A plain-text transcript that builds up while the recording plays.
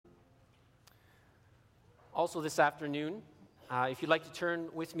Also this afternoon, if you'd like to turn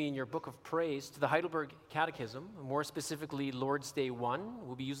with me in your book of praise to the Heidelberg Catechism, more specifically Lord's Day 1,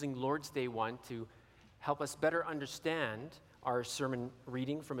 we'll be using Lord's Day 1 to help us better understand our sermon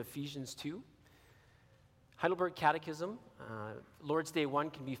reading from Ephesians 2. Heidelberg Catechism, Lord's Day 1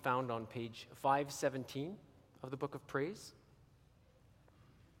 can be found on page 517 of the book of praise.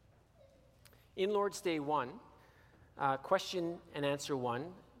 In Lord's Day 1, question and answer 1,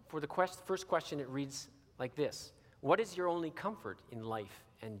 for the first question it reads like this: what is your only comfort in life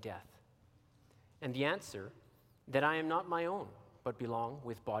and death? And the answer, that I am not my own, but belong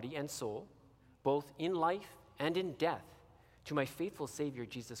with body and soul, both in life and in death, to my faithful Savior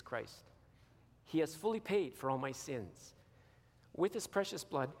Jesus Christ. He has fully paid for all my sins with his precious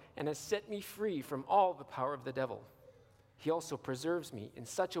blood and has set me free from all the power of the devil. He also preserves me in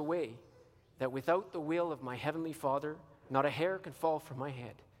such a way that without the will of my heavenly Father, not a hair can fall from my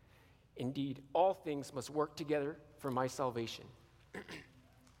head. Indeed, all things must work together for my salvation.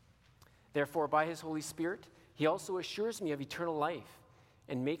 Therefore, by his Holy Spirit, he also assures me of eternal life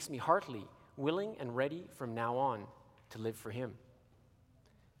and makes me heartily willing and ready from now on to live for him.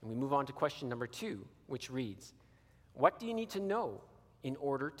 And we move on to question number 2, which reads, what do you need to know in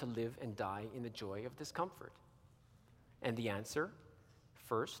order to live and die in the joy of this comfort? And the answer,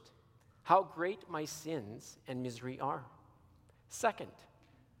 first, how great my sins and misery are. Second,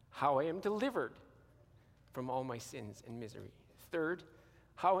 how I am delivered from all my sins and misery. Third,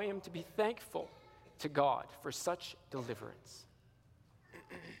 how I am to be thankful to God for such deliverance.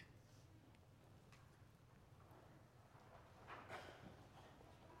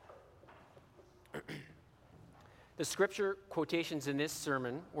 The scripture quotations in this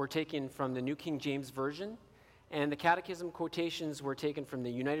sermon were taken from the New King James Version, and the catechism quotations were taken from the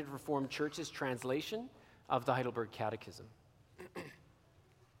United Reformed Church's translation of the Heidelberg Catechism.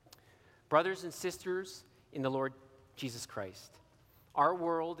 Brothers and sisters in the Lord Jesus Christ, our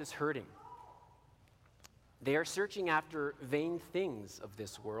world is hurting. They are searching after vain things of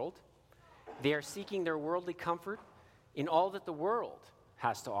this world. They are seeking their worldly comfort in all that the world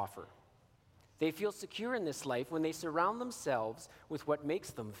has to offer. They feel secure in this life when they surround themselves with what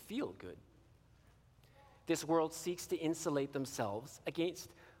makes them feel good. This world seeks to insulate themselves against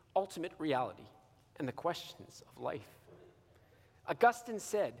ultimate reality and the questions of life. Augustine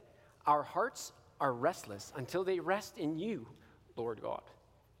said, our hearts are restless until they rest in you, Lord God.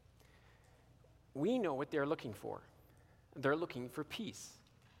 We know what they're looking for. They're looking for peace.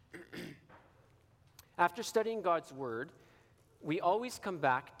 After studying God's word, we always come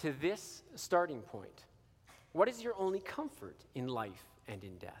back to this starting point. What is your only comfort in life and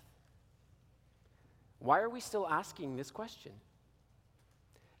in death? Why are we still asking this question?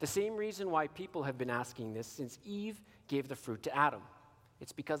 The same reason why people have been asking this since Eve gave the fruit to Adam.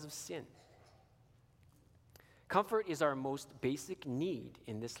 It's because of sin. Comfort is our most basic need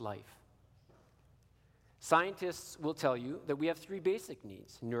in this life. Scientists will tell you that we have 3 basic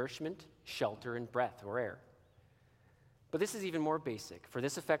needs: nourishment, shelter, and breath or air. But this is even more basic, for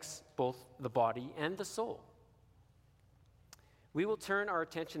this affects both the body and the soul. We will turn our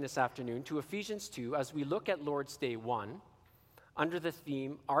attention this afternoon to Ephesians 2 as we look at Lord's Day 1 under the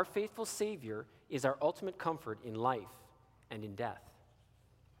theme, Our Faithful Savior is our ultimate comfort in life and in death.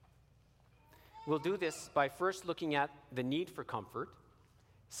 We'll do this by first looking at the need for comfort,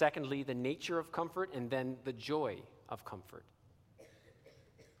 secondly, the nature of comfort, and then the joy of comfort.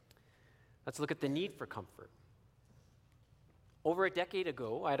 Let's look at the need for comfort. Over a decade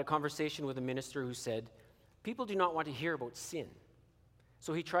ago, I had a conversation with a minister who said, people do not want to hear about sin.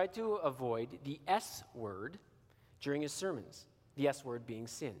 So he tried to avoid the S word during his sermons, the S word being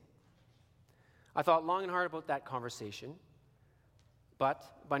sin. I thought long and hard about that conversation,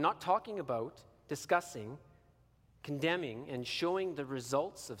 but by not talking about, discussing, condemning, and showing the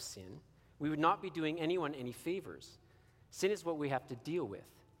results of sin, we would not be doing anyone any favors. Sin is what we have to deal with.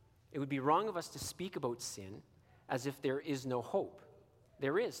 It would be wrong of us to speak about sin as if there is no hope.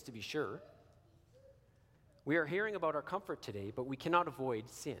 There is, to be sure. We are hearing about our comfort today, but we cannot avoid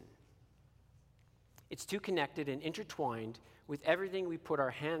sin. It's too connected and intertwined with everything we put our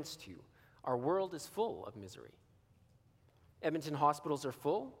hands to. Our world is full of misery. Edmonton hospitals are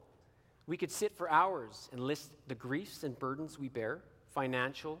full. We could sit for hours and list the griefs and burdens we bear,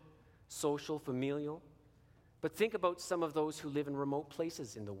 financial, social, familial. But think about some of those who live in remote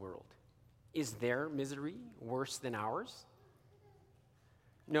places in the world. Is their misery worse than ours?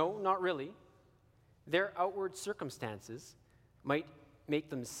 No, not really. Their outward circumstances might make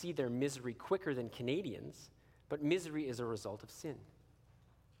them see their misery quicker than Canadians, but misery is a result of sin.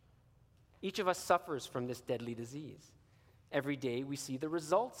 Each of us suffers from this deadly disease. Every day we see the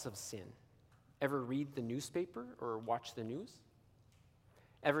results of sin. Ever read the newspaper or watch the news?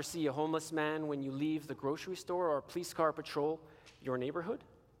 Ever see a homeless man when you leave the grocery store or a police car patrol your neighborhood?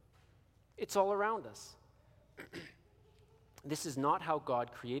 It's all around us. This is not how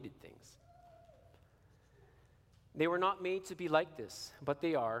God created things. They were not made to be like this, but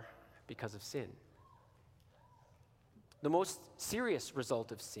they are because of sin. The most serious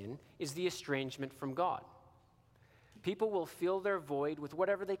result of sin is the estrangement from God. People will fill their void with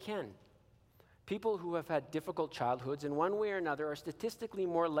whatever they can. People who have had difficult childhoods in one way or another are statistically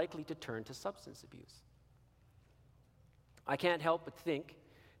more likely to turn to substance abuse. I can't help but think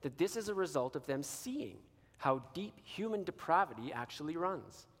that this is a result of them seeing how deep human depravity actually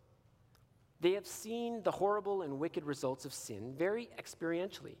runs. They have seen the horrible and wicked results of sin very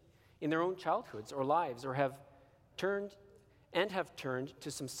experientially in their own childhoods or lives, or have turned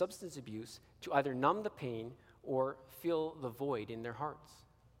to some substance abuse to either numb the pain or fill the void in their hearts.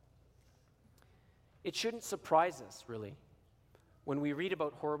 It shouldn't surprise us, really, when we read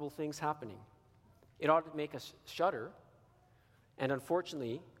about horrible things happening. It ought to make us shudder, and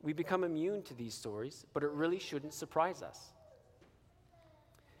unfortunately, we become immune to these stories, but it really shouldn't surprise us.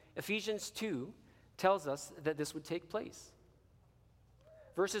 Ephesians 2 tells us that this would take place.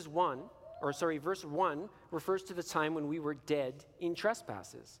 Verse 1 refers to the time when we were dead in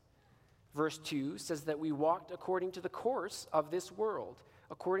trespasses. Verse 2 says that we walked according to the course of this world,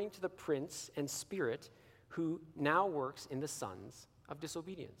 according to the prince and spirit who now works in the sons of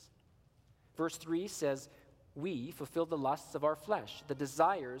disobedience. Verse 3 says, we fulfilled the lusts of our flesh, the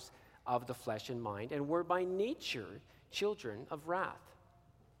desires of the flesh and mind, and were by nature children of wrath.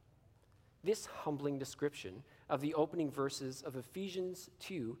 This humbling description of the opening verses of Ephesians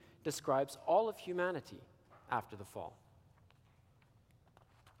 2 describes all of humanity after the fall.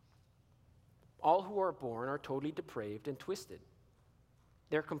 All who are born are totally depraved and twisted.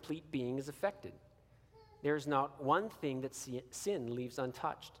 Their complete being is affected. There is not one thing that sin leaves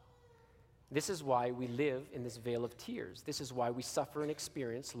untouched. This is why we live in this vale of tears. This is why we suffer and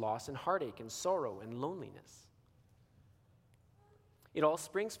experience loss and heartache and sorrow and loneliness. It all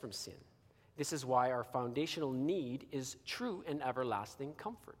springs from sin. This is why our foundational need is true and everlasting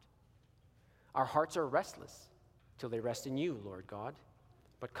comfort. Our hearts are restless till they rest in you, Lord God.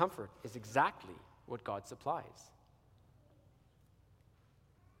 But comfort is exactly what God supplies.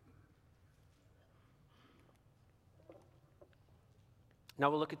 Now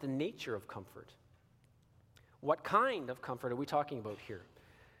we'll look at the nature of comfort. What kind of comfort are we talking about here?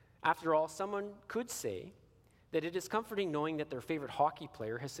 After all, someone could say that it is comforting knowing that their favorite hockey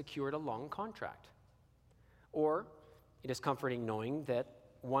player has secured a long contract. Or it is comforting knowing that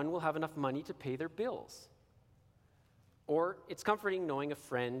one will have enough money to pay their bills. Or it's comforting knowing a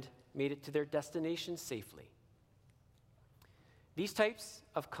friend made it to their destination safely. These types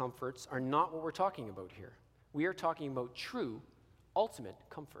of comforts are not what we're talking about here. We are talking about true, ultimate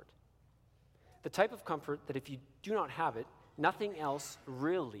comfort. The type of comfort that if you do not have it, nothing else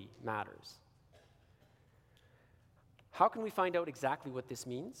really matters. How can we find out exactly what this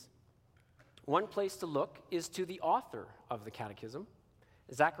means? One place to look is to the author of the Catechism,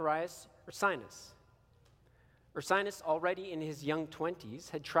 Zacharias Ursinus. Ursinus, already in his young 20s,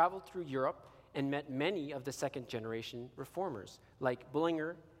 had traveled through Europe and met many of the second-generation reformers, like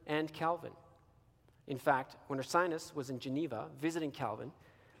Bullinger and Calvin. In fact, when Ursinus was in Geneva visiting Calvin,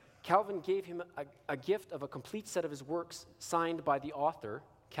 Calvin gave him a gift of a complete set of his works signed by the author,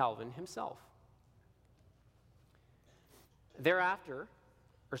 Calvin himself. Thereafter,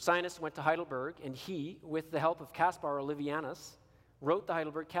 Ursinus went to Heidelberg, and he, with the help of Caspar Olevianus, wrote the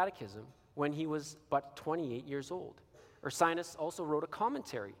Heidelberg Catechism when he was but 28 years old. Ursinus also wrote a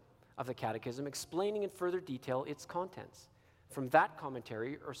commentary of the Catechism explaining in further detail its contents. From that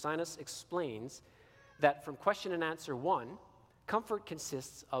commentary, Ursinus explains that from question and answer 1, comfort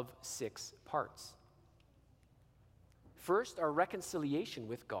consists of 6 parts. First, our reconciliation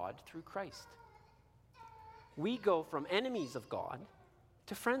with God through Christ. We go from enemies of God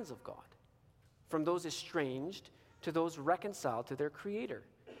to friends of God, from those estranged to those reconciled to their Creator.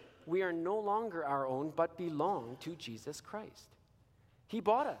 We are no longer our own, but belong to Jesus Christ. He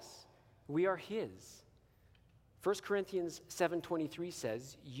bought us. We are His. 1 Corinthians 7:23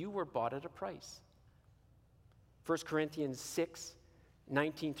 says, you were bought at a price. 1 Corinthians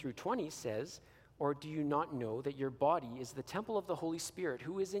 6:19 through 20 says, or do you not know that your body is the temple of the Holy Spirit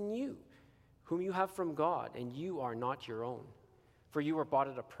who is in you, whom you have from God, and you are not your own? For you were bought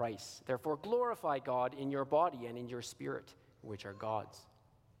at a price. Therefore glorify God in your body and in your spirit, which are God's.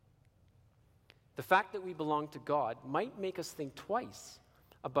 The fact that we belong to God might make us think twice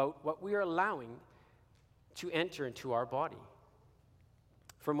about what we are allowing to enter into our body.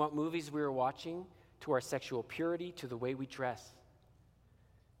 from what movies we are watching to our sexual purity to the way we dress.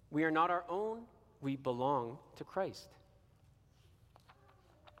 We are not our own, we belong to Christ.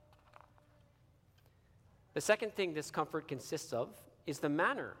 The second thing this comfort consists of is the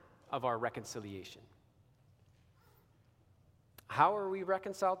manner of our reconciliation. How are we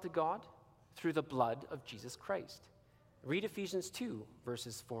reconciled to God? Through the blood of Jesus Christ. Read Ephesians 2,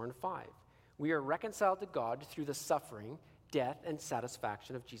 verses 4 and 5. We are reconciled to God through the suffering, death, and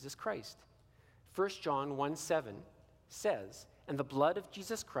satisfaction of Jesus Christ. 1 John 1:7 says, "And the blood of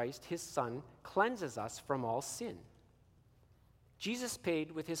Jesus Christ, his Son, cleanses us from all sin." Jesus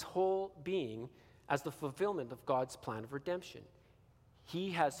paid with his whole being as the fulfillment of God's plan of redemption.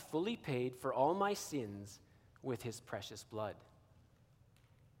 He has fully paid for all my sins with his precious blood.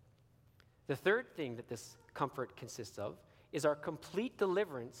 The third thing that this comfort consists of is our complete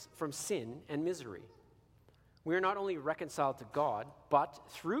deliverance from sin and misery. We are not only reconciled to God, but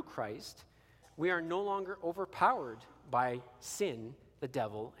through Christ, we are no longer overpowered by sin, the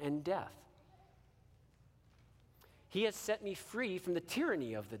devil, and death. He has set me free from the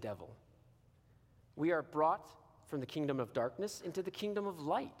tyranny of the devil. We are brought from the kingdom of darkness into the kingdom of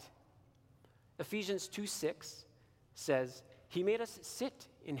light. Ephesians 2:6 says, "He made us sit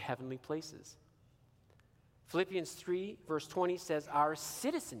in heavenly places." Philippians 3, verse 20 says, "Our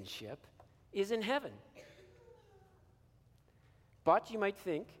citizenship is in heaven." But you might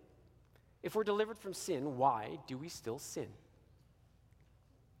think, if we're delivered from sin, why do we still sin?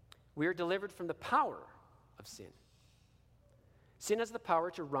 We are delivered from the power of sin. Sin has the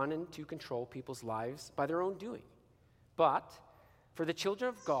power to run and to control people's lives by their own doing. But for the children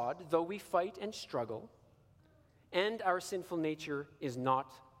of God, though we fight and struggle, and our sinful nature is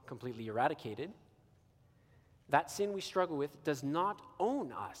not completely eradicated, that sin we struggle with does not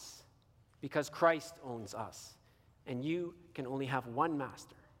own us, because Christ owns us, and you can only have one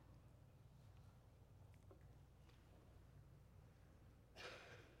master.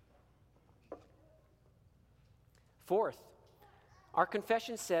 Fourth, our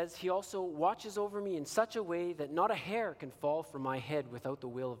confession says he also watches over me in such a way that not a hair can fall from my head without the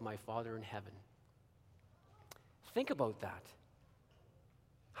will of my Father in heaven. Think about that.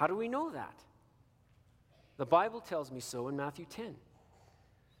 How do we know that? The Bible tells me so in Matthew 10.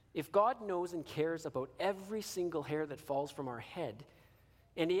 If God knows and cares about every single hair that falls from our head,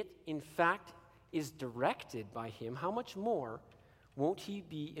 and it, in fact, is directed by him, how much more won't he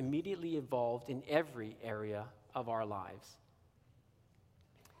be immediately involved in every area of our lives?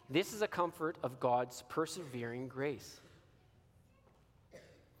 This is a comfort of God's persevering grace.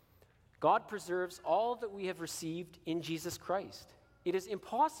 God preserves all that we have received in Jesus Christ. It is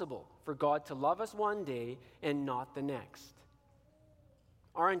impossible for God to love us one day and not the next.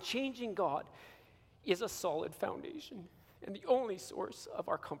 Our unchanging God is a solid foundation and the only source of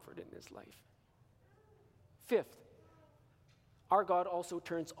our comfort in this life. Fifth, our God also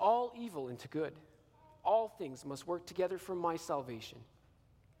turns all evil into good. All things must work together for my salvation.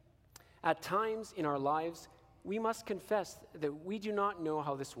 At times in our lives, we must confess that we do not know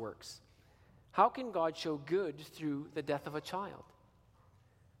how this works. How can God show good through the death of a child?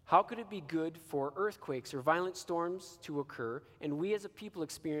 How could it be good for earthquakes or violent storms to occur, and we as a people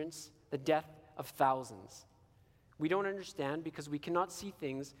experience the death of thousands? We don't understand because we cannot see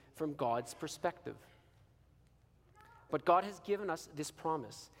things from God's perspective. But God has given us this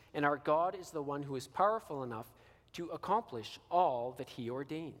promise, and our God is the one who is powerful enough to accomplish all that he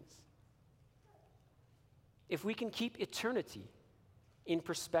ordains. If we can keep eternity in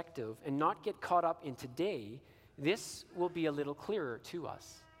perspective and not get caught up in today, this will be a little clearer to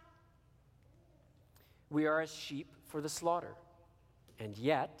us. We are as sheep for the slaughter, and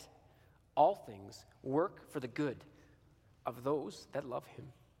yet all things work for the good of those that love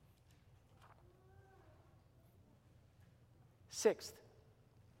him. Sixth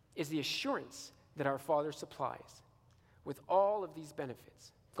is the assurance that our Father supplies. With all of these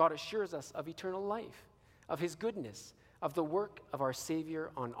benefits, God assures us of eternal life, of his goodness, of the work of our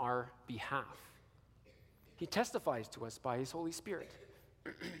Savior on our behalf. He testifies to us by his Holy Spirit.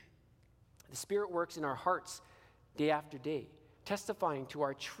 The Spirit works in our hearts day after day, testifying to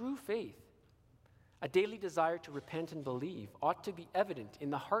our true faith. A daily desire to repent and believe ought to be evident in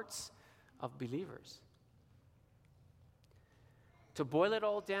the hearts of believers. To boil it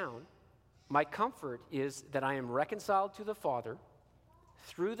all down, my comfort is that I am reconciled to the Father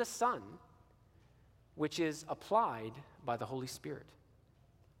through the Son, which is applied by the Holy Spirit.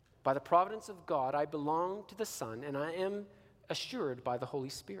 By the providence of God, I belong to the Son, and I am assured by the Holy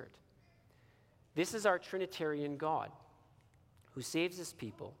Spirit. This is our Trinitarian God, who saves his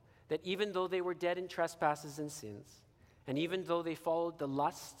people, that even though they were dead in trespasses and sins, And even though they followed the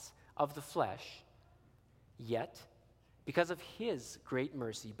lusts of the flesh, yet, because of his great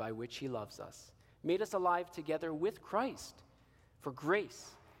mercy by which he loves us, made us alive together with Christ. For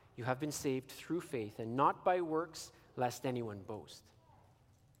grace you have been saved through faith, and not by works, lest anyone boast.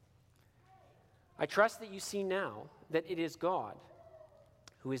 I trust that you see now that it is God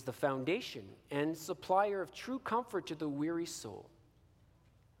who is the foundation and supplier of true comfort to the weary soul.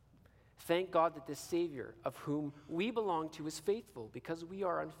 Thank God that this Savior, of whom we belong to, is faithful, because we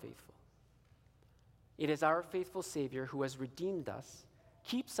are unfaithful. It is our faithful Savior who has redeemed us,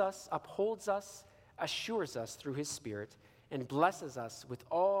 keeps us, upholds us, assures us through his Spirit, and blesses us with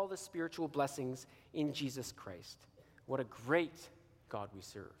all the spiritual blessings in Jesus Christ. What a great God we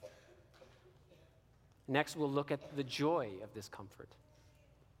serve. Next, we'll look at the joy of this comfort.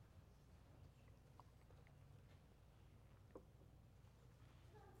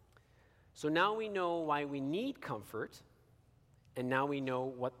 So now we know why we need comfort, and now we know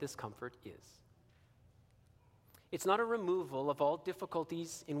what this comfort is. It's not a removal of all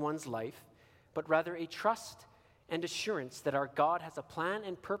difficulties in one's life, but rather a trust and assurance that our God has a plan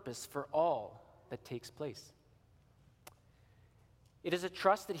and purpose for all that takes place. It is a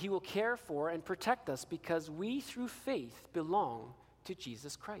trust that he will care for and protect us because we, through faith, belong to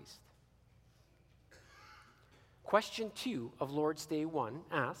Jesus Christ. Question 2 of Lord's Day 1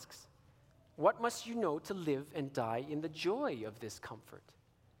 asks, what must you know to live and die in the joy of this comfort?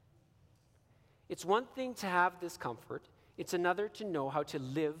 It's one thing to have this comfort, it's another to know how to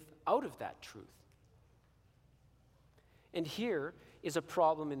live out of that truth. And here is a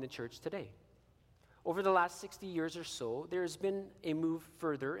problem in the church today. Over the last 60 years or so, there has been a move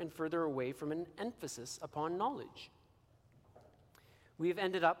further and further away from an emphasis upon knowledge. We have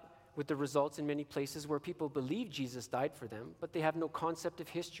ended up with the results in many places where people believe Jesus died for them, but they have no concept of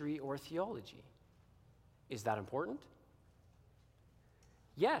history or theology. Is that important?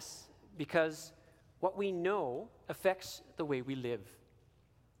 Yes, because what we know affects the way we live.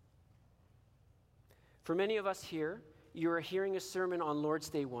 For many of us here, you are hearing a sermon on Lord's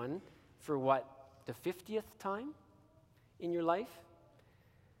Day 1 for what, the 50th time in your life?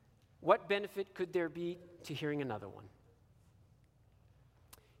 What benefit could there be to hearing another one?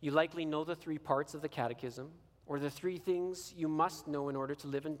 You likely know the 3 parts of the catechism, or the 3 things you must know in order to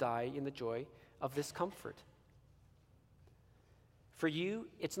live and die in the joy of this comfort. For you,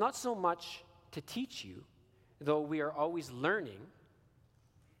 it's not so much to teach you, though we are always learning,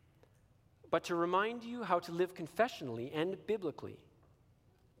 but to remind you how to live confessionally and biblically.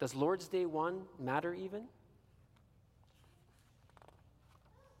 Does Lord's Day 1 matter even?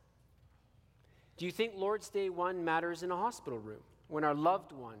 Do you think Lord's Day 1 matters in a hospital room when our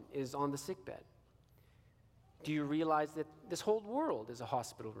loved one is on the sickbed? Do you realize that this whole world is a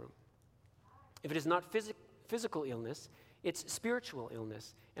hospital room? If it is not physical illness, it's spiritual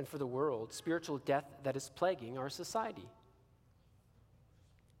illness, and for the world, spiritual death that is plaguing our society.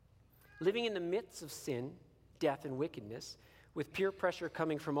 Living in the midst of sin, death, and wickedness, with peer pressure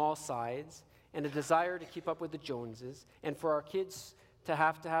coming from all sides, and a desire to keep up with the Joneses, and for our kids to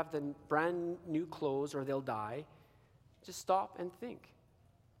have the brand new clothes or they'll die, just stop and think.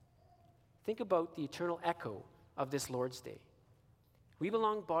 Think about the eternal echo of this Lord's Day. We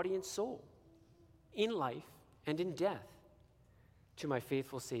belong body and soul, in life and in death, to my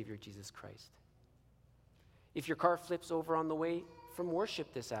faithful Savior, Jesus Christ. If your car flips over on the way from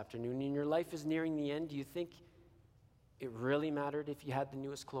worship this afternoon and your life is nearing the end, do you think it really mattered if you had the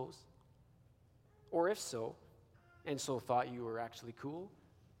newest clothes? Or if so, and so thought you were actually cool?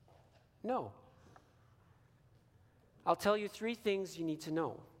 No. I'll tell you 3 things you need to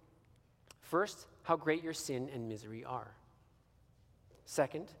know. First, how great your sin and misery are.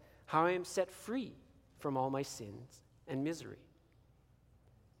 Second, how I am set free from all my sins and misery.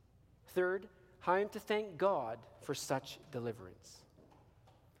 Third, how I am to thank God for such deliverance.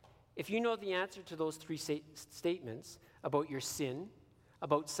 If you know the answer to those 3 statements about your sin,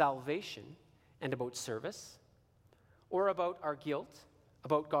 about salvation, and about service, or about our guilt,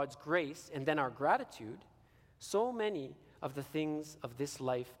 about God's grace, and then our gratitude, so many of the things of this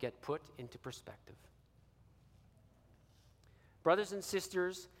life get put into perspective. Brothers and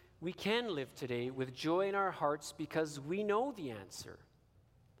sisters, we can live today with joy in our hearts because we know the answer.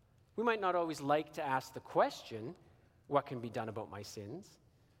 We might not always like to ask the question, what can be done about my sins?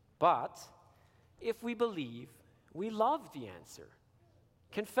 But if we believe, we love the answer.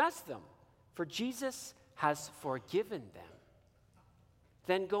 Confess them, for Jesus has forgiven them.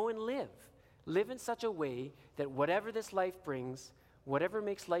 Then go and live. Live in such a way that whatever this life brings, whatever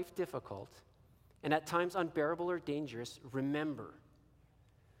makes life difficult, and at times unbearable or dangerous, remember,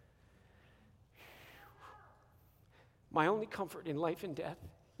 My only comfort in life and death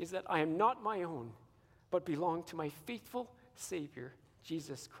is that I am not my own, but belong to my faithful Savior,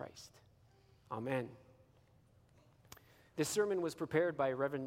 Jesus Christ. Amen. This sermon was prepared by Reverend